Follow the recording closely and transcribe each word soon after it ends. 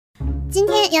今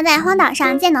天要在荒岛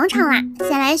上建农场啦，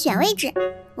先来选位置。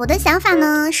我的想法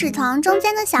呢是从中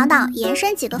间的小岛延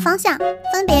伸几个方向，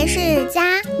分别是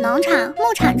家、农场、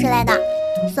牧场之类的。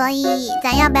所以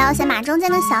咱要不要先把中间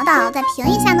的小岛再平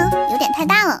一下呢？有点太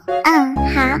大了。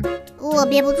好。我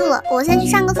憋不住了，我先去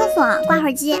上个厕所，挂会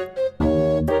儿机。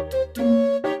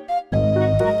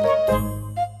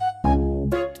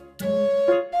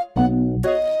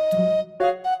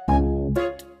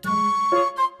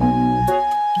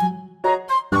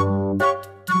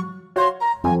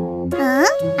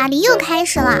阿狸又开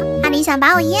始了，阿狸想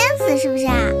把我淹死是不是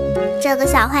啊？这个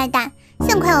小坏蛋，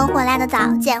幸亏我回来的早，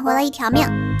捡回了一条命。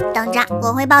等着，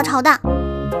我会报仇的。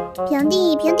平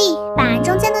地，平地，把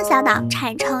中间的小岛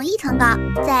铲成1层高，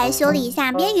再修理一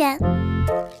下边缘。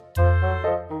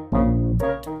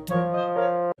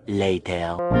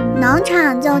Later， 农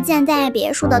场就建在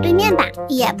别墅的对面吧，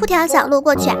也铺条小路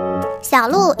过去，小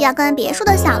路要跟别墅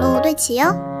的小路对齐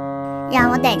哦。让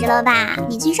我逮着了吧，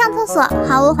你去上厕所，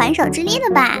毫无还手之力了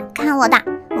吧？看我的，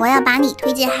我要把你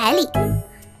推进海里。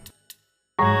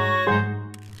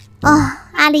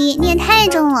阿狸，你也太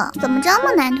重了，怎么这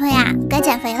么难推啊？该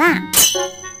减肥啦。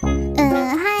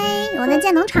嗨，我在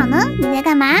建农场呢，你在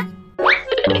干嘛？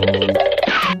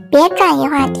别转移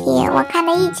话题，我看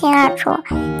得一清二楚，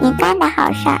你干的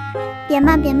好事儿。别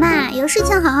骂别骂，有事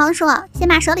情好好说，先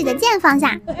把手里的剑放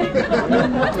下。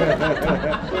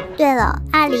对了，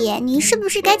阿狸，你是不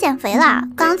是该减肥了？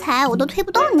刚才我都推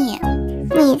不动你。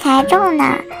你才重呢，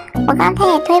我刚才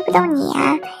也推不动你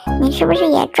啊，你是不是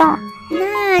也重？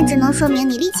那只能说明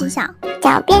你力气小。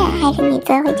狡辩还是你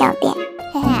最会狡辩？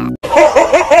嘿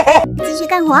嘿，继续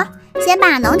干活。先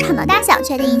把农场的大小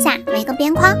确定一下，围个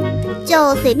边框，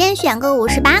就随便选个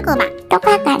58个吧。都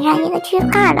快赶上一个区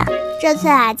块了。这次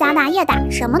家大业大，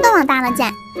什么都往大了建。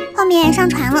后面上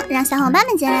传了，让小伙伴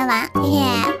们进来玩，嘿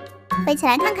嘿，飞起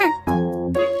来看看。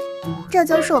这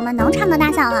就是我们农场的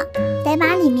大小了，得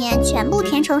把里面全部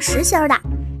填成实心的。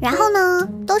然后呢，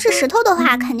都是石头的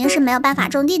话，肯定是没有办法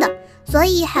种地的，所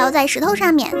以还要在石头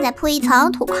上面再铺一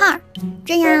层土块，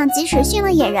这样即使驯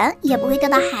了野人，也不会掉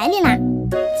到海里啦。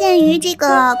鉴于这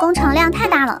个工程量太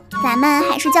大了，咱们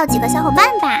还是叫几个小伙伴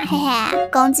吧，嘿嘿。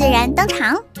工具人登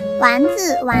场，丸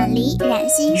子、碗梨、冉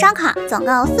心、烧烤，总共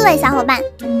4位小伙伴。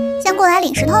先过来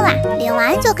领石头吧，领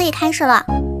完就可以开始了。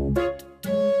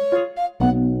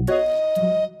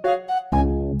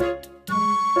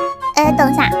等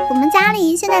一下，我们家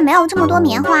里现在没有这么多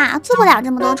棉花，做不了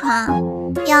这么多床，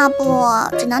要不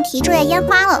只能提出来烟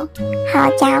花了。好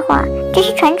家伙，这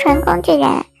是纯工具人，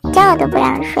觉都不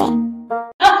让睡。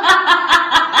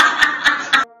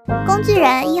工具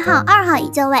人1号、2号已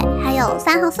就位，还有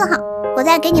3号、4号，我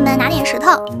再给你们拿点石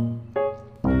头。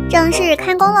正式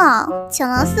开工了，请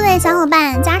了4位小伙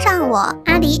伴，加上我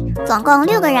阿狸，总共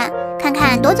6个人，看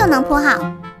看多久能铺好。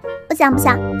不行，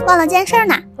忘了件事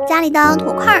呢，家里的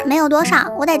土块没有多少，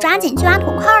我得抓紧去挖土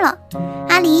块了。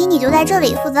阿狸，你就在这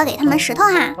里负责给他们石头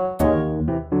哈。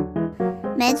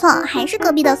没错，还是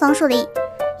隔壁的松树林。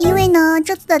因为呢，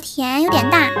这次的田有点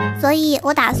大，所以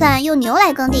我打算用牛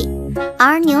来耕地，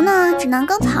而牛呢只能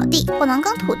耕草地，不能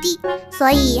耕土地，所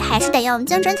以还是得用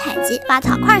精准采集挖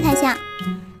草块才行。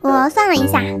我算了一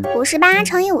下，58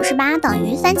乘以58等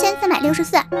于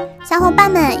3364，小伙伴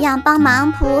们要帮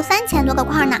忙铺3000多个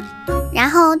块呢。然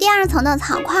后第2层的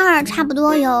草块差不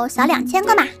多有小2000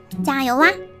个吧，加油啊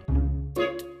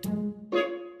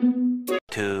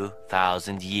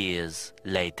！2000 years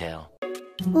later，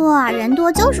 哇，人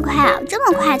多就是快啊，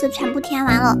这么快就全部填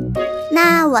完了。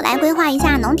那我来规划一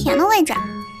下农田的位置，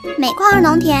每块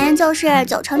农田就是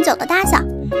9乘9的大小，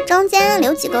中间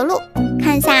留几个路，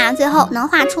看一下最后能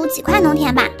画出几块农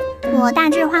田吧。我大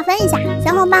致划分一下，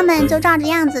小伙伴们就照着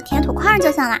样子填土块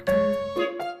就行了。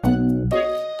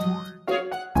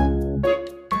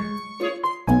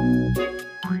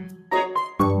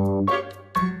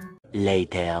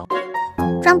Later，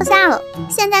 装不下了，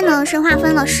现在呢是划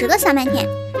分了10个小麦田，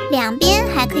两边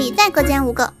还可以再各建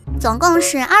5个，总共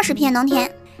是20片农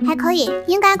田，还可以，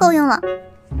应该够用了。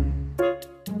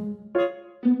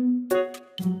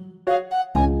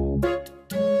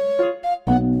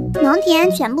农田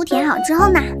全部填好之后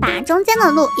呢，把中间的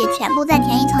路也全部再填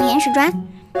1层岩石砖，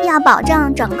要保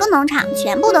证整个农场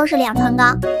全部都是2层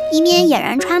高，以免野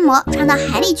人穿模穿到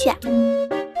海里去。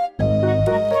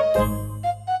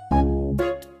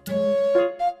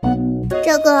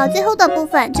这个最后的部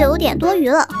分就有点多余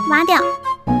了，挖掉。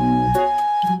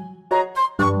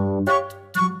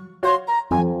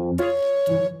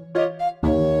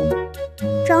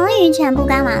终于全部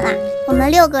干完了，我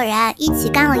们6个人一起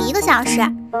干了1个小时，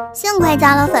幸亏叫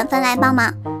了粉粉来帮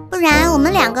忙，不然我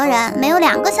们2个人没有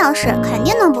2个小时肯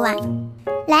定弄不完。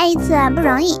来一次不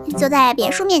容易，就在别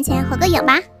墅面前合个影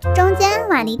吧。中间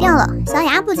碗离掉了，小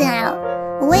雅补进来了。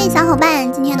5位小伙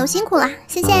伴今天都辛苦了，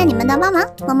谢谢你们的帮忙，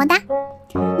么么哒。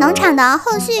农场的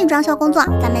后续装修工作，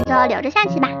咱们就留着下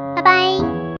期吧，拜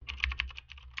拜。